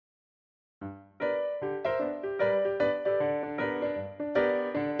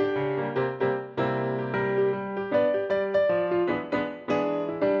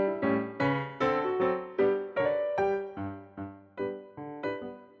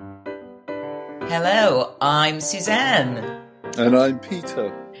Hello, I'm Suzanne. And I'm Peter.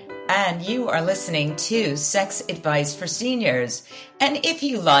 And you are listening to Sex Advice for Seniors. And if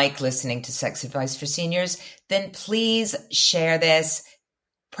you like listening to Sex Advice for Seniors, then please share this,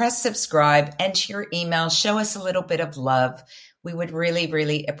 press subscribe, enter your email, show us a little bit of love. We would really,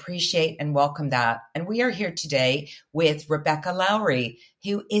 really appreciate and welcome that. And we are here today with Rebecca Lowrie,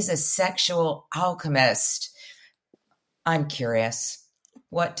 who is a sexual alchemist. I'm curious.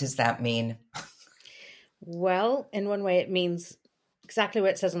 What does that mean? Well, in one way, it means exactly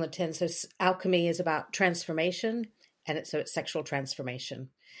what it says on the tin. So alchemy is about transformation, and it's sexual transformation.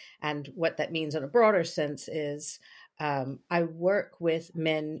 And what that means in a broader sense is I work with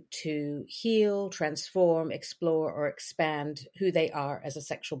men to heal, transform, explore, or expand who they are as a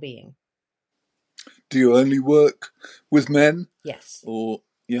sexual being. Do you only work with men? Yes. Or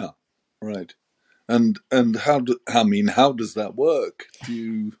yeah, right. And how does that work? Do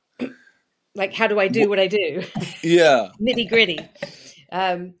you like how do I do what I do? Yeah. Nitty gritty.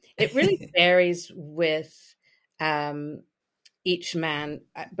 It really varies with each man.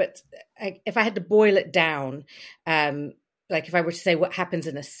 But if I had to boil it down, like if I were to say what happens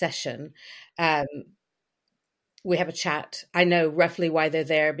in a session, we have a chat. I know roughly why they're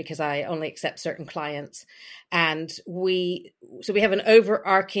there because I only accept certain clients. And we have an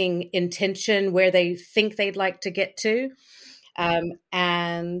overarching intention where they think they'd like to get to.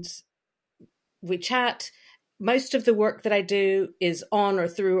 And we chat. Most of the work that I do is on or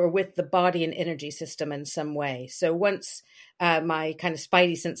through or with the body and energy system in some way. So once my kind of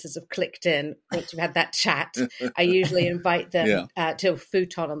spidey senses have clicked in, once we've had that chat, I usually invite them to a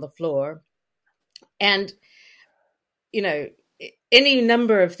futon on the floor. And, you know, any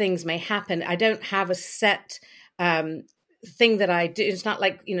number of things may happen. I don't have a set thing that I do. It's not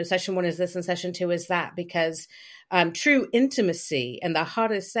like, session 1 is this and session 2 is that, because true intimacy and the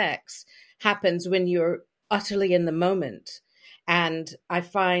hottest sex happens when you're utterly in the moment. And I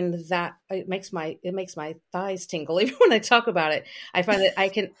find that it makes my thighs tingle. Even when I talk about it, I find that I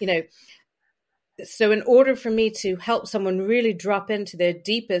can, so in order for me to help someone really drop into their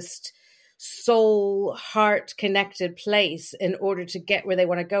deepest soul, heart connected place in order to get where they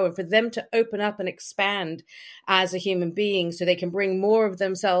want to go, and for them to open up and expand as a human being so they can bring more of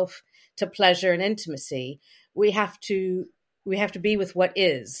themselves to pleasure and intimacy, we have to be with what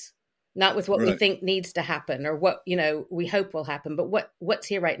is, not with what we think needs to happen or what, we hope will happen, but what's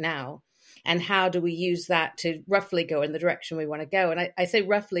here right now. And how do we use that to roughly go in the direction we want to go? And I say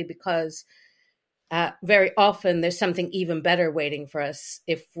roughly because very often there's something even better waiting for us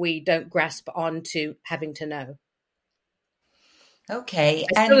if we don't grasp onto having to know. Okay.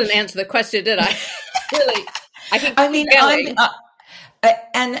 I still didn't answer the question, did I? Really?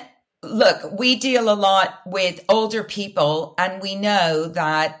 And look, we deal a lot with older people, and we know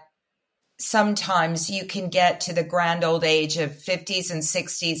that sometimes you can get to the grand old age of 50s and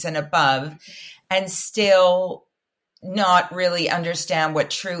 60s and above and still not really understand what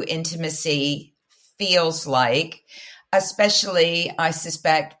true intimacy feels like, especially, I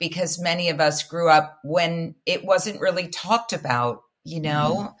suspect, because many of us grew up when it wasn't really talked about,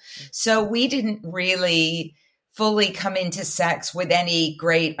 So we didn't really fully come into sex with any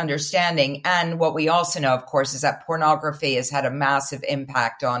great understanding. And what we also know, of course, is that pornography has had a massive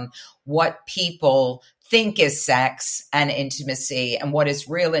impact on what people think is sex and intimacy and what is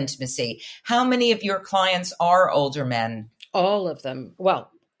real intimacy. How many of your clients are older men? All of them.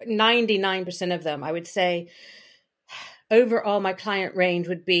 Well, 99% of them. I would say overall my client range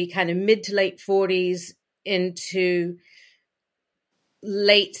would be kind of mid to late 40s into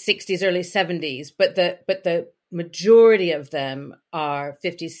late 60s, early 70s. But the majority of them are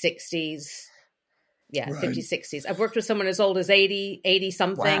 50s, 60s. Yeah, right. 50s, 60s. I've worked with someone as old as 80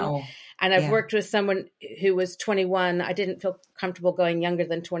 something. Wow. And I've worked with someone who was 21. I didn't feel comfortable going younger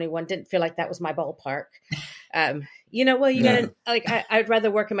than 21. Didn't feel like that was my ballpark. Gotta, I'd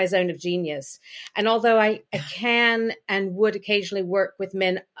rather work in my zone of genius. And although I can and would occasionally work with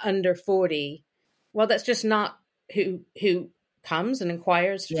men under 40, well, that's just not who comes and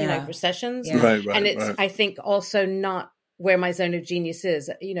inquires, for sessions. Yeah. Right, and it's, I think, also not where my zone of genius is.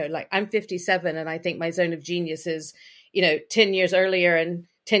 Like I'm 57 and I think my zone of genius is, 10 years earlier and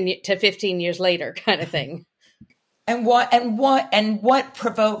 10 to 15 years later kind of thing. And what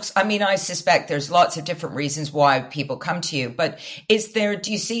provokes, I suspect there's lots of different reasons why people come to you, but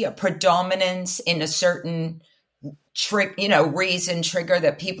do you see a predominance in a certain trigger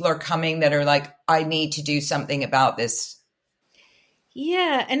that people are coming that are like, I need to do something about this?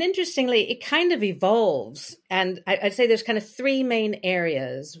 Yeah. And interestingly, it kind of evolves. And I'd say there's kind of 3 main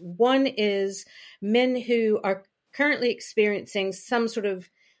areas. One is men who are currently experiencing some sort of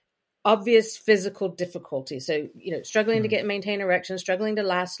obvious physical difficulty. So, struggling to get and maintain erection, struggling to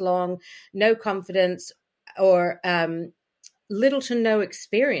last long, no confidence, or little to no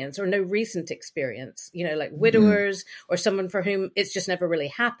experience or no recent experience, like widowers or someone for whom it's just never really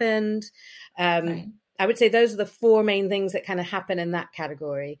happened. Right. I would say those are the four main things that kind of happen in that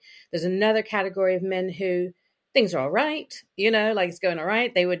category. There's another category of men who things are all right, like it's going all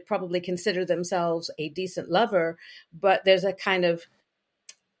right. They would probably consider themselves a decent lover, but there's a kind of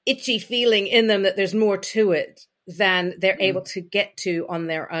itchy feeling in them that there's more to it than they're able to get to on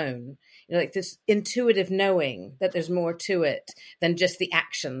their own. Like this intuitive knowing that there's more to it than just the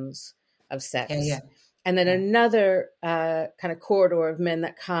actions of sex. Yeah. And then another kind of corridor of men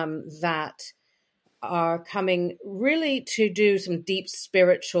that are coming really to do some deep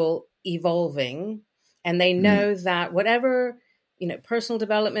spiritual evolving. And they know that whatever, personal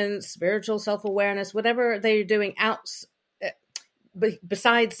development, spiritual self-awareness, whatever they're doing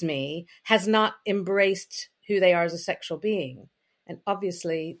besides me has not embraced who they are as a sexual being. And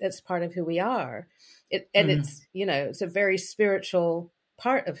obviously that's part of who we are. It's, it's a very spiritual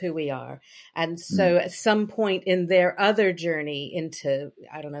part of who we are. And so at some point in their other journey into,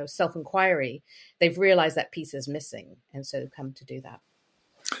 I don't know, self-inquiry, they've realized that piece is missing. And so come to do that.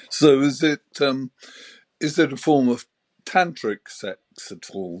 So is it a form of tantric sex at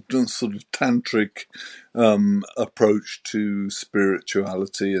all? Just sort of tantric approach to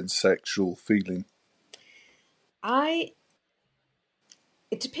spirituality and sexual feeling?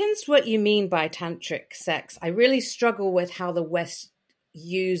 It depends what you mean by tantric sex. I really struggle with how the West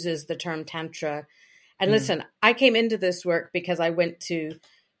uses the term tantra. And listen, I came into this work because I went to,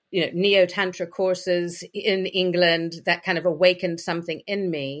 neo-tantra courses in England that kind of awakened something in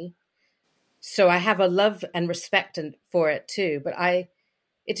me. So I have a love and respect for it too. But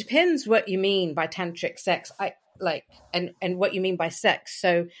it depends what you mean by tantric sex. And what you mean by sex.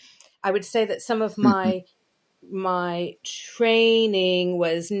 So I would say that some of my training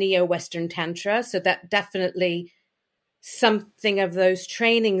was neo-Western Tantra. So that definitely something of those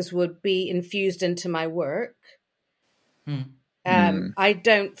trainings would be infused into my work. I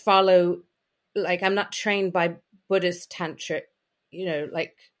don't follow, I'm not trained by Buddhist Tantric,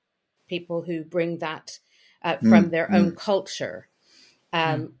 like people who bring that from their own culture.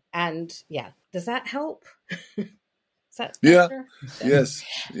 And yeah, does that help? Is that better? Yes.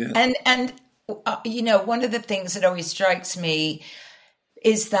 And one of the things that always strikes me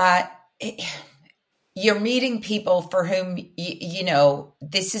is that you're meeting people for whom,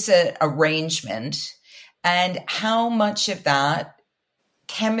 this is an arrangement, and how much of that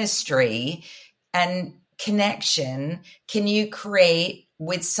chemistry and connection can you create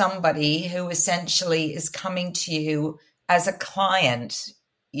with somebody who essentially is coming to you as a client,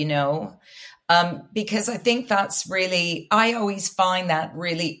 because I think that's really, I always find that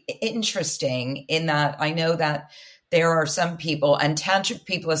really interesting in that I know that there are some people, and tantric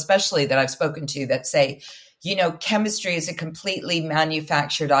people especially, that I've spoken to that say, chemistry is a completely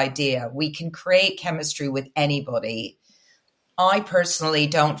manufactured idea. We can create chemistry with anybody. I personally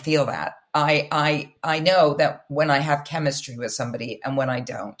don't feel that. I know that when I have chemistry with somebody and when I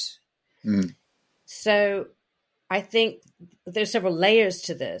don't. So I think there's several layers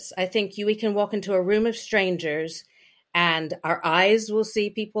to this. I think we can walk into a room of strangers and our eyes will see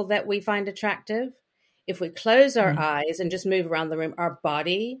people that we find attractive. If we close our eyes and just move around the room, our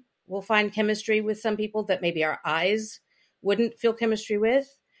body will find chemistry with some people that maybe our eyes wouldn't feel chemistry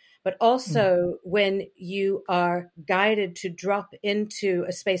with. But also when you are guided to drop into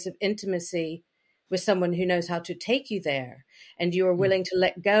a space of intimacy with someone who knows how to take you there, and you are willing to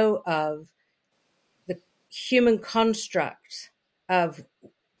let go of the human construct of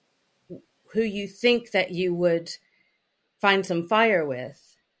who you think that you would find some fire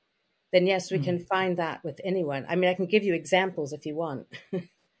with, then yes, we can find that with anyone. I mean, I can give you examples if you want.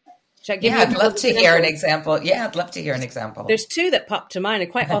 I'd love to hear an example. Yeah, I'd love to hear an example. There's two that pop to mind,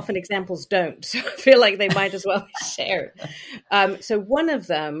 and quite often examples don't. So I feel like they might as well be shared. So one of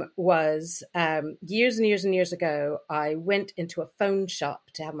them was years and years and years ago, I went into a phone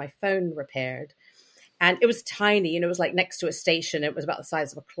shop to have my phone repaired. And it was tiny, it was like next to a station. It was about the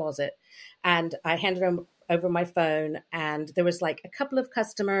size of a closet. And I handed over my phone, and there was like a couple of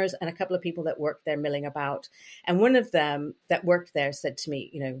customers and a couple of people that worked there milling about. And one of them that worked there said to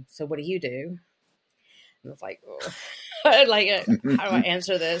me, so what do you do? And I was like, how do I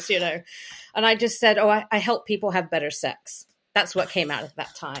answer this, And I just said, I help people have better sex. That's what came out at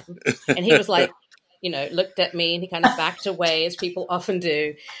that time. And he was like, looked at me and he kind of backed away, as people often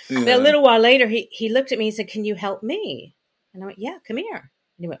do. Yeah. Then a little while later, he looked at me and said, can you help me? And I went, yeah, come here.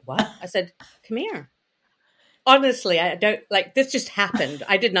 And he went, what? I said, come here. honestly, I don't like this just happened.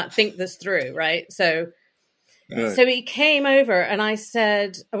 I did not think this through. Right. So he came over and I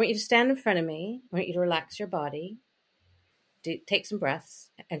said, I want you to stand in front of me. I want you to relax your body, take some breaths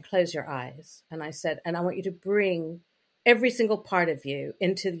and close your eyes. And I said, and I want you to bring every single part of you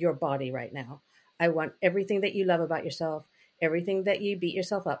into your body right now. I want everything that you love about yourself, everything that you beat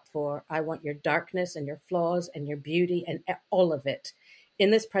yourself up for. I want your darkness and your flaws and your beauty and all of it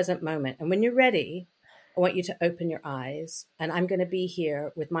in this present moment. And when you're ready, I want you to open your eyes and I'm going to be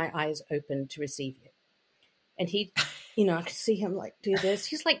here with my eyes open to receive you. And he, I could see him like do this.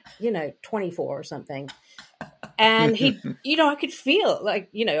 He's like, 24 or something. And he, I could feel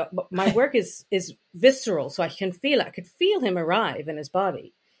like, my work is visceral. So I can feel it. I could feel him arrive in his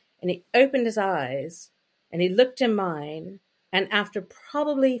body. And he opened his eyes and he looked in mine. And after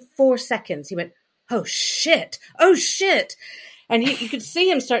probably 4 seconds, he went, oh, shit. Oh, shit. And you could see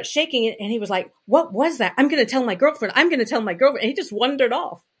him start shaking it. And he was like, what was that? I'm going to tell my girlfriend. I'm going to tell my girlfriend. And he just wandered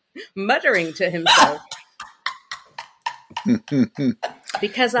off, muttering to himself.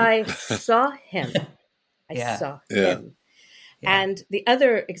 Because I saw him. I saw him. Yeah. And the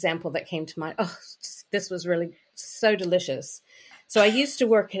other example that came to mind, this was really so delicious. So I used to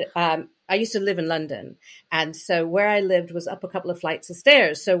live in London. And so where I lived was up a couple of flights of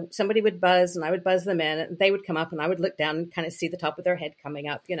stairs. So somebody would buzz and I would buzz them in and they would come up and I would look down and kind of see the top of their head coming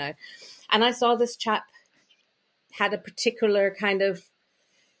up, And I saw this chap had a particular kind of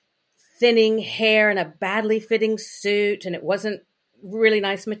thinning hair and a badly fitting suit. And it wasn't really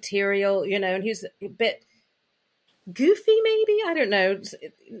nice material, and he was a bit goofy, maybe. I don't know.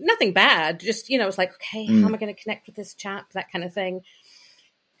 Nothing bad. Just, it's like, okay, how am I going to connect with this chap? That kind of thing.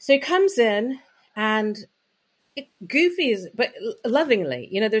 So he comes in and goofy is, but lovingly,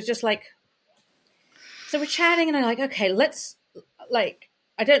 there's just like, so we're chatting and I'm like, okay, let's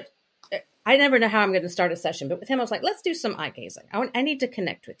I never know how I'm going to start a session, but with him, I was like, let's do some eye gazing. I need to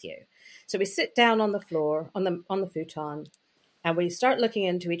connect with you. So we sit down on the floor, on the futon, and we start looking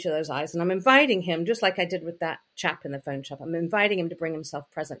into each other's eyes. And I'm inviting him, just like I did with that chap in the phone shop, I'm inviting him to bring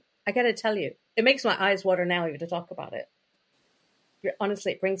himself present. I got to tell you, it makes my eyes water now even to talk about it.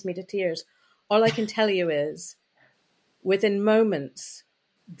 Honestly, it brings me to tears. All I can tell you is, within moments,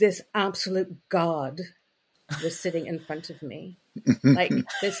 this absolute God was sitting in front of me. Like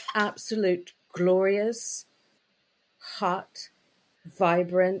this absolute glorious, hot,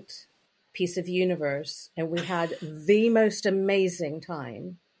 vibrant piece of universe. And we had the most amazing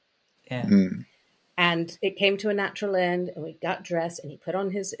time. Yeah. And it came to a natural end and we got dressed and he put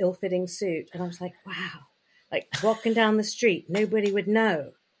on his ill-fitting suit. And I was like, wow, like walking down the street, nobody would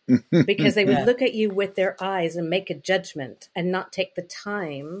know because they would look at you with their eyes and make a judgment and not take the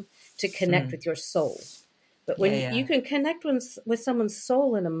time to connect with your soul. But when you can connect with someone's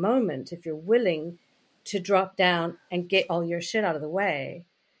soul in a moment, if you're willing to drop down and get all your shit out of the way,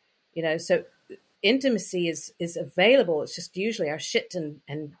 so intimacy is available. It's just usually our shit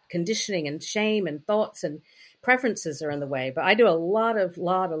and conditioning and shame and thoughts and preferences are in the way. But I do a lot of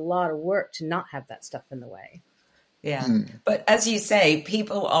work to not have that stuff in the way. Yeah. But as you say,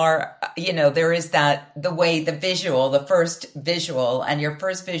 people are, there is the first visual, and your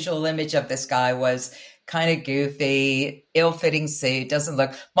first visual image of this guy was kind of goofy, ill-fitting suit, doesn't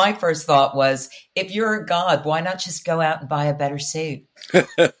look. My first thought was, if you're a god, why not just go out and buy a better suit?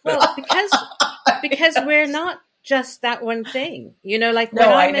 Well, because we're not just that one thing, when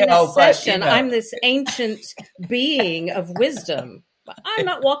I'm in a session, I'm this ancient being of wisdom. But I'm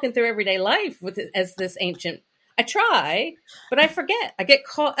not walking through everyday life as this ancient. I try, but I forget. I get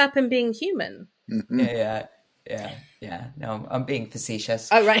caught up in being human. Yeah. No, I'm being facetious.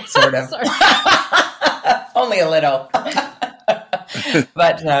 Oh, right. Sort of. Only a little.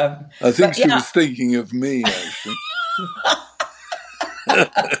 But I think she was thinking of me, actually.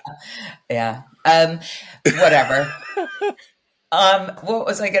 Yeah. Whatever. What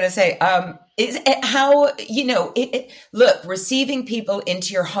was I going to say? Is it how, look, receiving people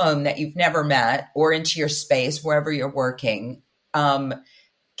into your home that you've never met or into your space, wherever you're working, can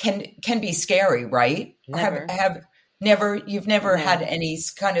be scary, right? You've never had any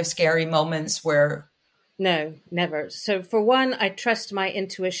kind of scary moments where. No, never. So for one, I trust my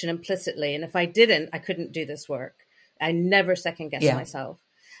intuition implicitly. And if I didn't, I couldn't do this work. I never second guess myself.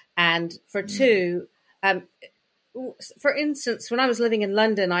 And for two, for instance, when I was living in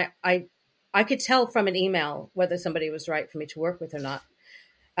London, I could tell from an email whether somebody was right for me to work with or not.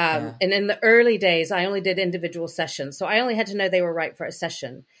 And in the early days, I only did individual sessions. So I only had to know they were right for a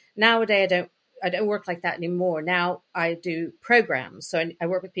session. Nowadays, I don't work like that anymore. Now I do programs. So I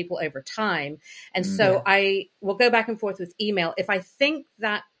work with people over time. And so I will go back and forth with email. If I think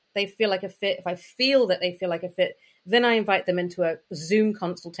that they feel like a fit, if I feel that they feel like a fit, then I invite them into a Zoom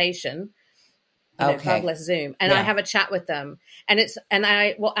consultation. God bless Zoom. And I have a chat with them, and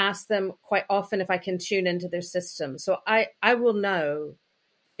I will ask them quite often if I can tune into their system. So I will know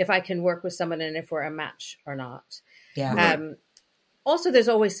if I can work with someone and if we're a match or not. Yeah. Right. Also, there's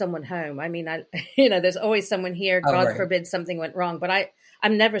always someone home. I mean, there's always someone here. God right. forbid something went wrong, but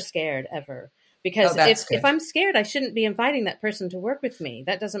I'm never scared ever, because if I'm scared, I shouldn't be inviting that person to work with me.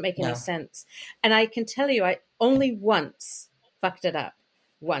 That doesn't make any sense. And I can tell you, I only once fucked it up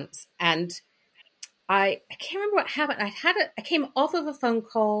once. And I can't remember what happened. I came off of a phone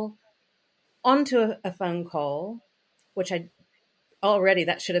call onto a phone call, which already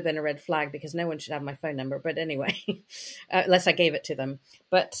that should have been a red flag, because no one should have my phone number. But anyway, unless I gave it to them.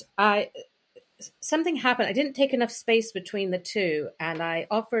 But something happened. I didn't take enough space between the two, and I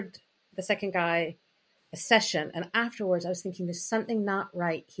offered the second guy a session. And afterwards, I was thinking, there's something not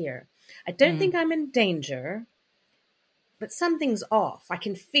right here. I don't think I'm in danger, but something's off. I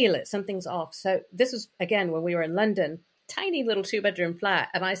can feel it. Something's off. So this was, again, when we were in London, tiny little 2-bedroom flat.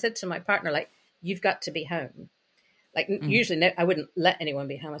 And I said to my partner, like, you've got to be home. Like, usually no, I wouldn't let anyone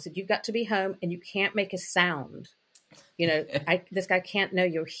be home. I said, you've got to be home, and you can't make a sound. This guy can't know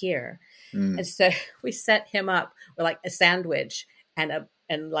you're here. And so we set him up with like a sandwich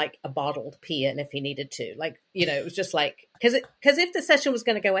and like a bottled peeing if he needed to. Like, it was just like, because if the session was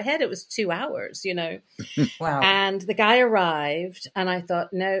going to go ahead, it was 2 hours, Wow. And the guy arrived, and I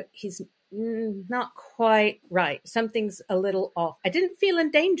thought, no, he's not quite right. Something's a little off. I didn't feel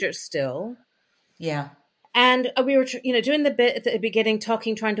in danger still. Yeah. And we were, doing the bit at the beginning,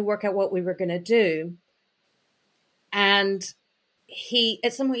 talking, trying to work out what we were going to do. And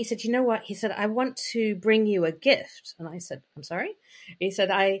at some point he said, you know what? He said, I want to bring you a gift. And I said, I'm sorry? He said,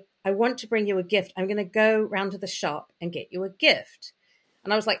 I want to bring you a gift. I'm going to go round to the shop and get you a gift.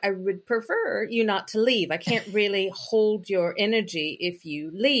 And I was like, I would prefer you not to leave. I can't really hold your energy if you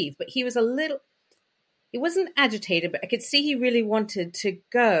leave. But he was he wasn't agitated, but I could see he really wanted to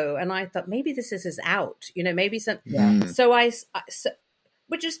go. And I thought, maybe this is his out, maybe something. Yeah. So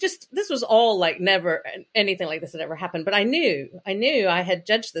which is just, this was all like never anything like this had ever happened. But I knew I had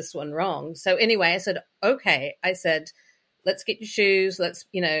judged this one wrong. So anyway, I said, okay. I said, let's get your shoes. Let's,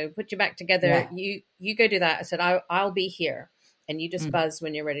 put you back together. Yeah. You go do that. I said, I'll be here, and you just buzz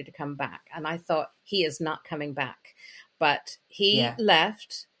when you're ready to come back. And I thought, he is not coming back, but he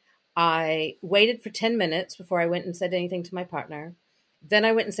left. I waited for 10 minutes before I went and said anything to my partner. Then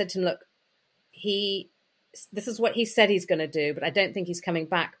I went and said to him, look, this is what he said he's going to do, but I don't think he's coming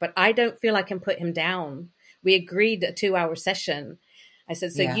back. But I don't feel I can put him down. We agreed a 2-hour session. I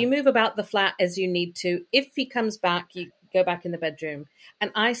said, so you move about the flat as you need to. If he comes back, you go back in the bedroom.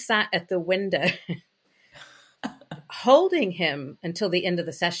 And I sat at the window holding him until the end of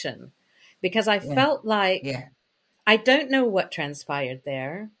the session, because I felt like, I don't know what transpired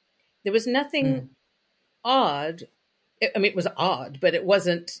there. There was nothing odd. I mean, it was odd, but it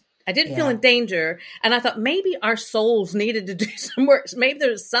wasn't. I didn't feel in danger. And I thought maybe our souls needed to do some work. Maybe there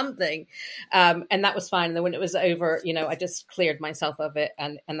was something. And that was fine. And then when it was over, I just cleared myself of it,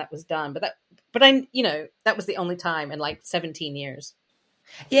 and that was done. But that was the only time in like 17 years.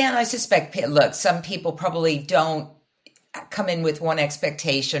 Yeah. And I suspect, look, some people probably don't come in with one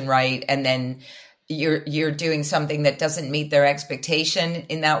expectation, right? And then you're doing something that doesn't meet their expectation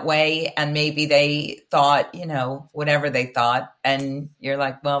in that way. And maybe they thought, whatever they thought. And you're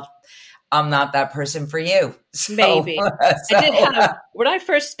like, well, I'm not that person for you. So, maybe. I did have, when I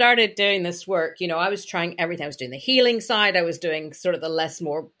first started doing this work, I was trying everything. I was doing the healing side. I was doing sort of the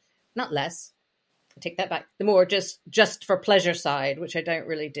take that back, the more just for pleasure side, which I don't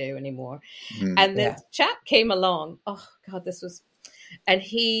really do anymore. And the chap came along. Oh God, and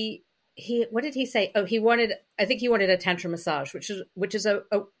he, what did he say? Oh, I think he wanted a tantra massage, which is a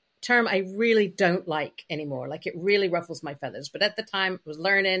term I really don't like anymore. Like, it really ruffles my feathers. But at the time, I was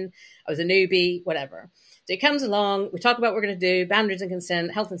learning, I was a newbie, whatever. So he comes along, we talk about what we're going to do, boundaries and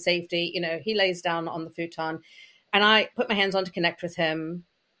consent, health and safety. He lays down on the futon, and I put my hands on to connect with him,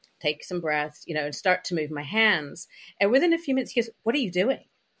 take some breaths, and start to move my hands. And within a few minutes, he goes, "What are you doing?"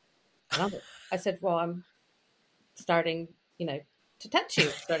 And I said, "Well, I'm starting, to touch you,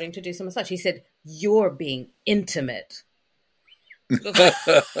 starting to do some massage." He said, "You're being intimate."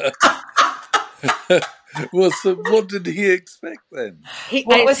 Well, so what did he expect then?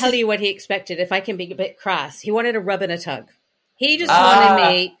 I'll tell you what he expected, if I can be a bit crass. He wanted a rub and a tug. He just wanted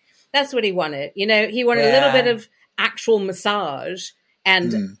me. That's what he wanted. He wanted a little bit of actual massage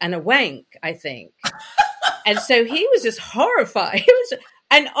and a wank, I think. And so he was just horrified.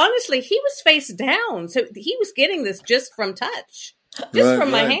 And honestly, he was face down. So he was getting this just from touch. just Right,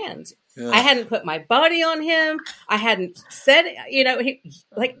 from my right. hands. Yeah. I hadn't put my body on him. I hadn't said,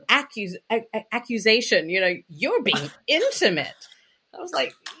 like accusation, you're being intimate. I was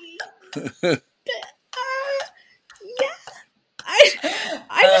like, yeah.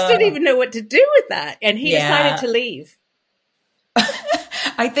 I just didn't even know what to do with that. And he decided to leave.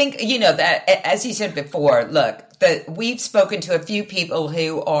 I think, that, as you said before, look, we've spoken to a few people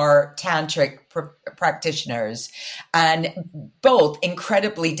who are tantric practitioners, and both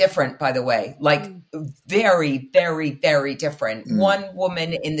incredibly different, by the way, like very, very, very different. One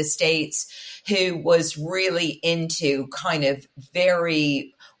woman in the States who was really into kind of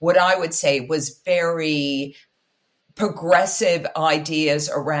very, what I would say was very progressive ideas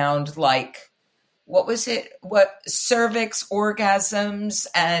around, like, what was it? What cervix orgasms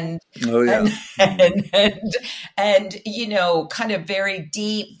and Oh, yeah. and kind of very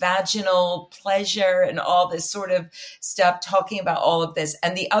deep vaginal pleasure and all this sort of stuff, talking about all of this.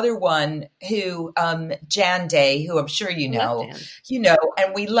 And the other one, who Jan Day, who I'm sure you know,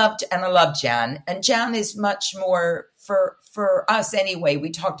 and we loved, and I love Jan. And Jan is much more, for us anyway, we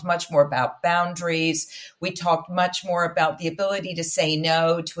talked much more about boundaries. We talked much more about the ability to say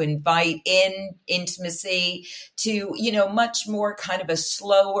no, to invite in intimacy, to, much more kind of a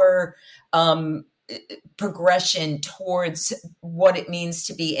slower progression towards what it means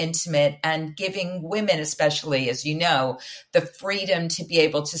to be intimate, and giving women, especially, as you know, the freedom to be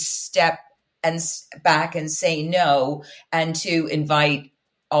able to step back and say no, and to invite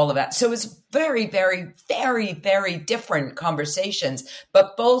all of that. So it's very, very, very, very different conversations,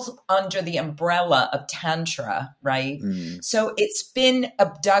 but both under the umbrella of Tantra, right? So it's been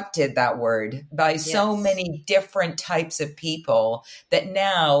abducted, that word, by so many different types of people, that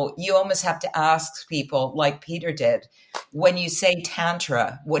now you almost have to ask people, like Peter did, when you say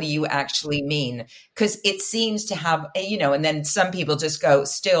Tantra, what do you actually mean? Because it seems to have, and then some people just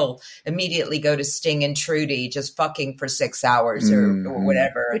immediately go to Sting and Trudy, just fucking for 6 hours or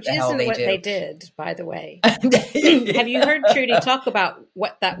whatever. Which the hell isn't they what do. they did, by the way. Have you heard Trudy talk about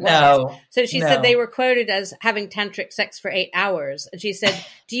what that was? No. So she said they were quoted as having tantric sex for 8 hours. And she said,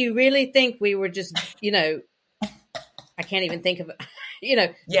 do you really think we were just, I can't even think of it,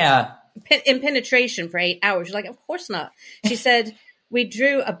 Yeah. In penetration for 8 hours? You're like, of course not. She said, we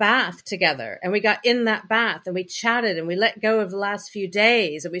drew a bath together, and we got in that bath, and we chatted, and we let go of the last few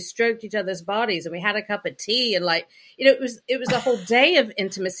days, and we stroked each other's bodies, and we had a cup of tea, and it was a whole day of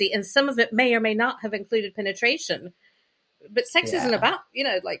intimacy, and some of it may or may not have included penetration. But sex isn't about,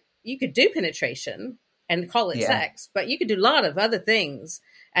 like, you could do penetration and call it sex, but you could do a lot of other things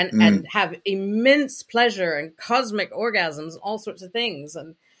and have immense pleasure and cosmic orgasms, all sorts of things.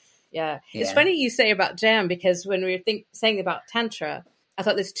 And it's funny you say about Jan, because when we were saying about Tantra, I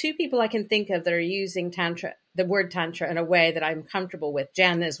thought there's two people I can think of that are using Tantra, the word Tantra, in a way that I'm comfortable with.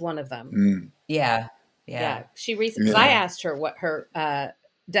 Jan is one of them. Yeah. She recently, I asked her what her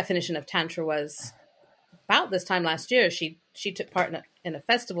definition of Tantra was about this time last year. She took part in a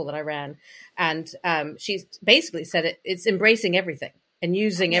festival that I ran, and she basically said it's embracing everything and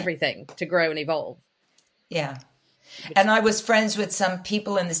using everything to grow and evolve. Yeah. And I was friends with some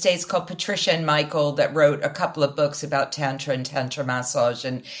people in the States called Patricia and Michael that wrote a couple of books about Tantra and Tantra massage.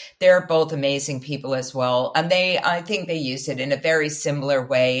 And they're both amazing people as well. And I think they use it in a very similar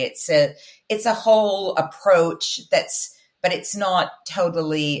way. It's a whole approach but it's not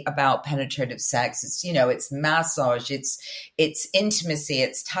totally about penetrative sex. It's, it's massage, it's intimacy,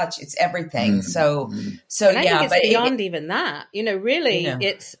 it's touch, it's everything. So and I think it's beyond even that. Really,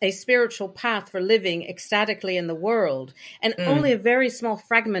 it's a spiritual path for living ecstatically in the world. And only a very small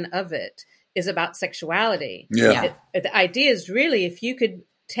fragment of it is about sexuality. Yeah. The idea is really, if you could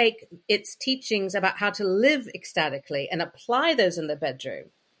take its teachings about how to live ecstatically and apply those in the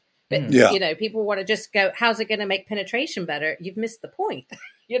bedroom. But, people want to just go, how's it going to make penetration better? You've missed the point,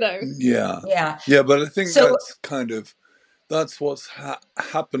 Yeah. Yeah, but I think that's what's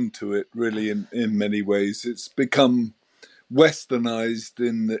happened to it, really, in many ways. It's become westernized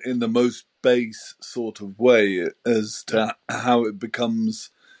in the most base sort of way as to how it becomes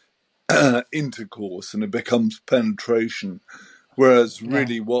intercourse and it becomes penetration. Whereas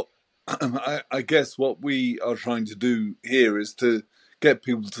really what I guess what we are trying to do here is to get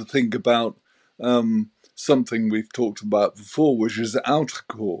people to think about something we've talked about before, which is outer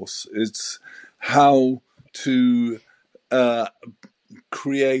course. It's how to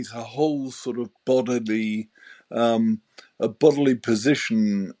create a whole sort of bodily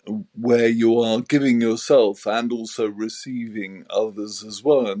position where you are giving yourself and also receiving others as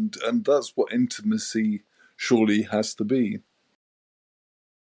well, and that's what intimacy surely has to be.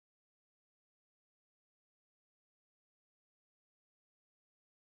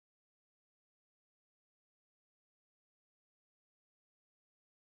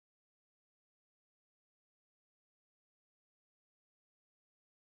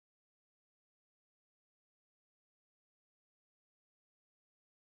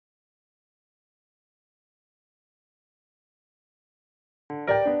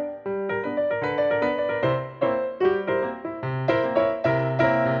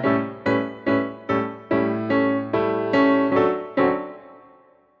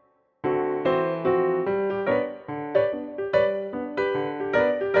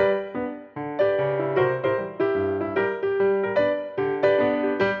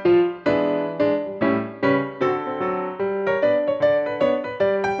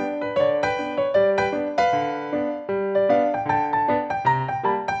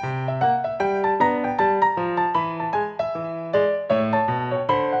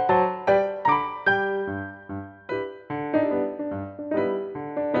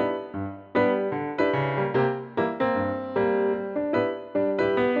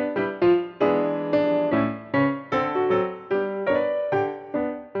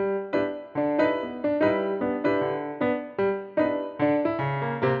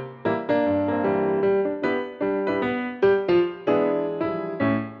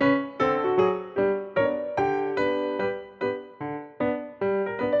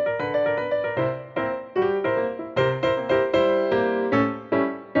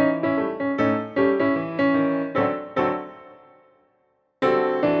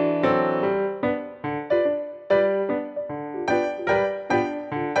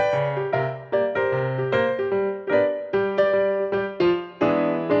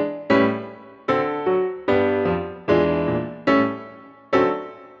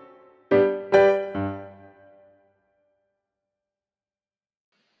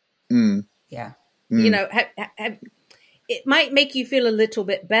 it might make you feel a little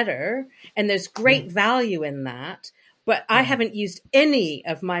bit better, and there's great value in that. But I haven't used any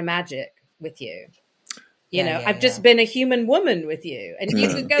of my magic with you. I've just been a human woman with you, and you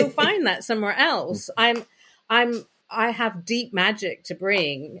could go find that somewhere else. I have deep magic to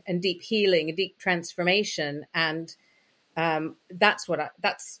bring, and deep healing, and deep transformation, and that's what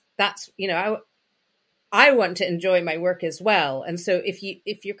I want to enjoy my work as well. And so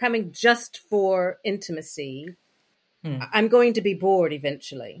if you're coming just for intimacy, I'm going to be bored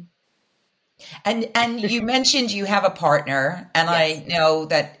eventually. And you mentioned you have a partner, and Yes. I know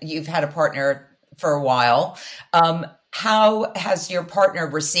that you've had a partner for a while. How has your partner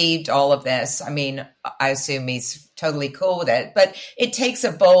received all of this? I mean, I assume he's totally cool with it, but it takes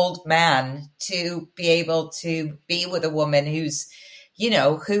a bold man to be able to be with a woman who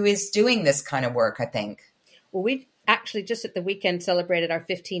is doing this kind of work, I think. Well, we actually just at the weekend celebrated our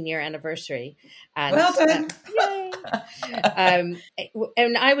 15-year anniversary. And, well done. Yay!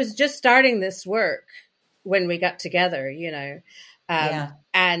 And I was just starting this work when we got together,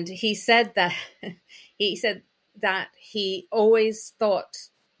 and he said that he always thought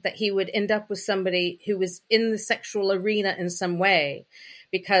that he would end up with somebody who was in the sexual arena in some way,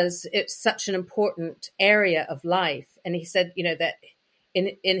 because it's such an important area of life. And he said, that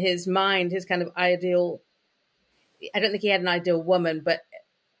in his mind, his kind of ideal, I don't think he had an ideal woman, but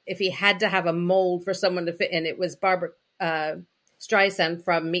if he had to have a mold for someone to fit in, it was Barbara Streisand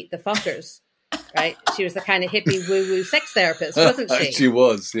from Meet the Fockers, right? She was the kind of hippie woo-woo sex therapist, wasn't she? She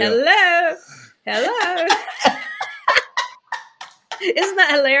was, yeah. Hello. Isn't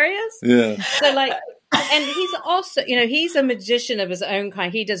that hilarious? Yeah. So and he's also, he's a magician of his own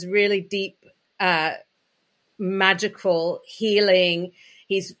kind. He does really deep, magical healing.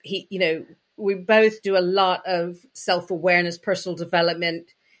 We both do a lot of self-awareness, personal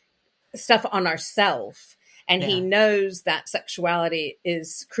development stuff on ourselves. And he knows that sexuality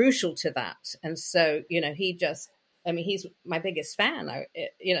is crucial to that. And so, he's my biggest fan,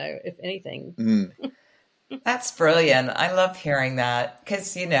 if anything. That's brilliant. I love hearing that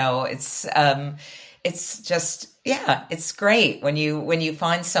because, it's just, it's great when you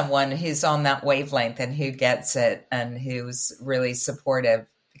find someone who's on that wavelength and who gets it and who's really supportive,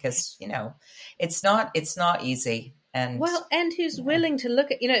 because, it's not easy. And who's willing to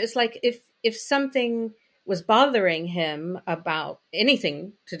look at, it's like if something was bothering him about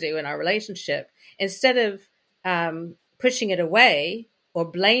anything to do in our relationship, instead of pushing it away or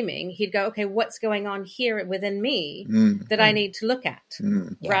blaming, he'd go, okay, what's going on here within me that I need to look at,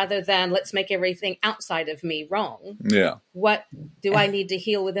 rather than let's make everything outside of me wrong. Yeah. What do I need to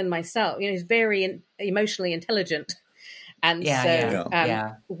heal within myself? He's very emotionally intelligent, and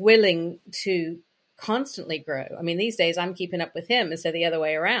willing to constantly grow. I mean, these days I'm keeping up with him instead of the other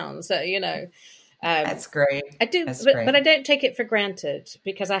way around. So, that's great. I do, but I don't take it for granted,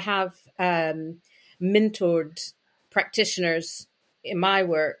 because I have mentored practitioners in my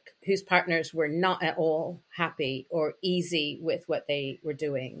work whose partners were not at all happy or easy with what they were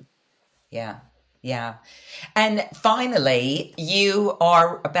doing. Yeah. Yeah. And finally, you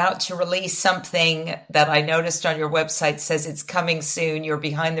are about to release something that I noticed on your website says it's coming soon. You're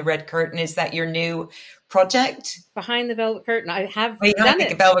Behind the Red Curtain. Is that your new project? Behind the Velvet Curtain. I have done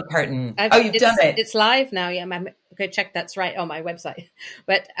it. Velvet Curtain. You've done it. It's live now. Yeah, I'm go check. That's right on my website.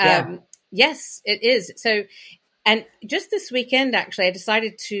 But yes, it is. So, and just this weekend, actually, I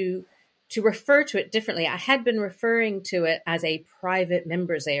decided to refer to it differently. I had been referring to it as a private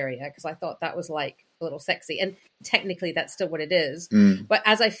members area because I thought that was like a little sexy. And technically that's still what it is. But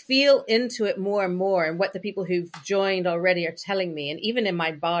as I feel into it more and more, and what the people who've joined already are telling me, and even in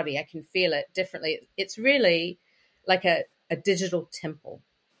my body, I can feel it differently. It's really like a digital temple.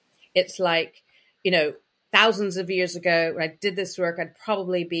 It's like, thousands of years ago when I did this work, I'd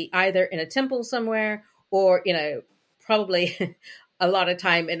probably be either in a temple somewhere or, probably a lot of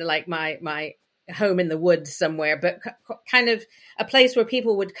time in like my home in the woods somewhere, but kind of a place where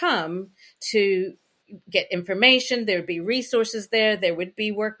people would come to get information. There would be resources there. There would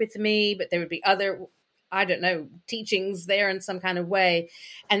be work with me, but there would be other, I don't know, teachings there in some kind of way.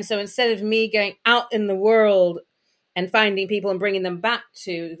 And so instead of me going out in the world and finding people and bringing them back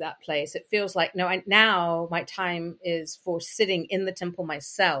to that place, it feels like, now my time is for sitting in the temple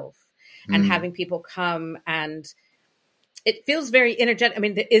myself and having people come, and it feels very energetic. I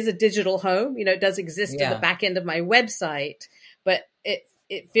mean, there is a digital home, it does exist in the back end of my website, but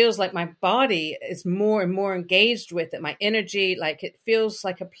it feels like my body is more and more engaged with it. My energy, like it feels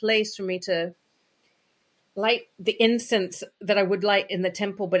like a place for me to light the incense that I would light in the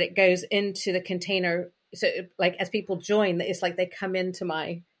temple, but it goes into the container. So like as people join, it's like they come into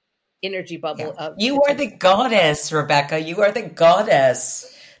my energy bubble of you are the goddess, Rebecca. You are the goddess.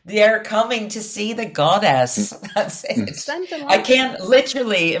 They're coming to see the goddess. That's it. Something I like can't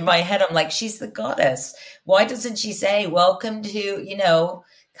literally in my head. I'm like, she's the goddess. Why doesn't she say, welcome to,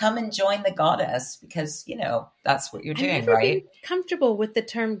 come and join the goddess? Because, that's what you're doing, I've never right? been comfortable with the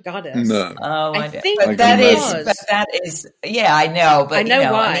term goddess. No. Oh, I think but that because- is, yeah, I know. But I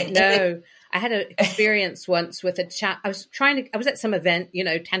know why. I mean, no. I had an experience once with a chat. I was at some event,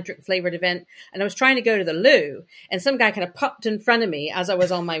 tantric flavored event, and I was trying to go to the loo, and some guy kind of popped in front of me as I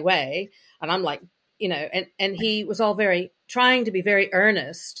was on my way. And I'm like, and he was all trying to be very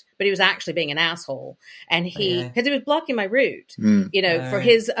earnest, but he was actually being an asshole. And because he was blocking my route, for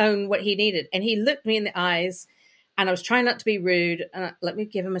his own, what he needed. And he looked me in the eyes, and I was trying not to be rude. And let me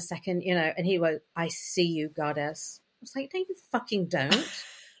give him a second, and he was, I see you, goddess. I was like, no, you fucking don't.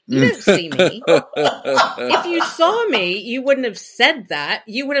 You don't see me. If you saw me, you wouldn't have said that.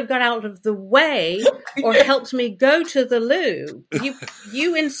 You would have got out of the way or helped me go to the loo.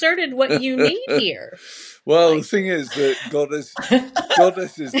 You inserted what you need here. Well, the thing is that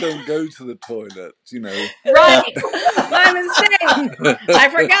goddesses don't go to the toilet, Right. My mistake. I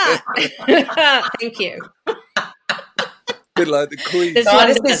forgot. Thank you. Bit like the Queen.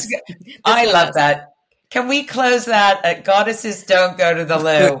 I love that. Can we close that? Goddesses don't go to the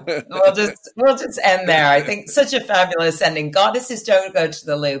loo. We'll just end there. I think such a fabulous ending. Goddesses don't go to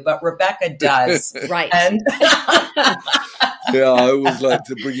the loo, but Rebecca does. Right. And yeah, I always like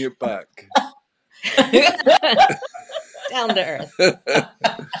to bring it back. Down to earth.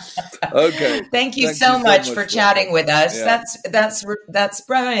 Okay. Thank you so much for chatting with us. Yeah. That's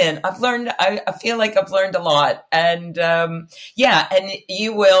brilliant. I feel like I've learned a lot. And and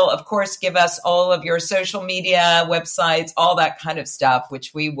you will, of course, give us all of your social media, websites, all that kind of stuff,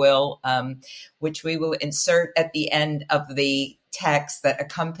 which we will insert at the end of the text that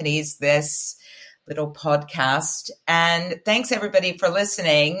accompanies this little podcast. And thanks everybody for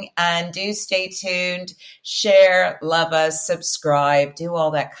listening, and do stay tuned, share, love us, subscribe, do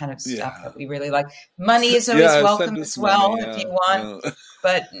all that kind of stuff that we really like. Money is always welcome as well if you want,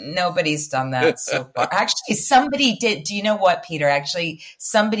 but nobody's done that so far. Actually, somebody did. Do you know what, Peter? Actually,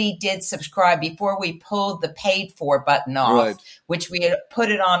 somebody did subscribe before we pulled the paid for button off, which we had put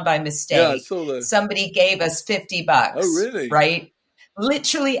it on by mistake. Yeah, I saw that. Somebody gave us $50. Oh, really? Right?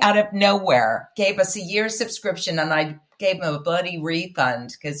 Literally out of nowhere, gave us a year's subscription, and I gave him a bloody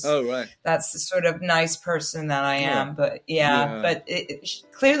refund because that's the sort of nice person that I am. But but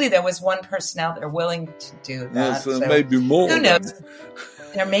clearly there was one person out there willing to do that. So maybe more. Who knows?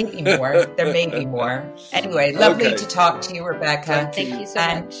 There may be more. There may be more. Anyway, lovely to talk to you, Rebecca. Thank you so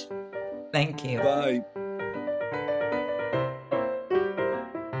much. Thank you. Bye.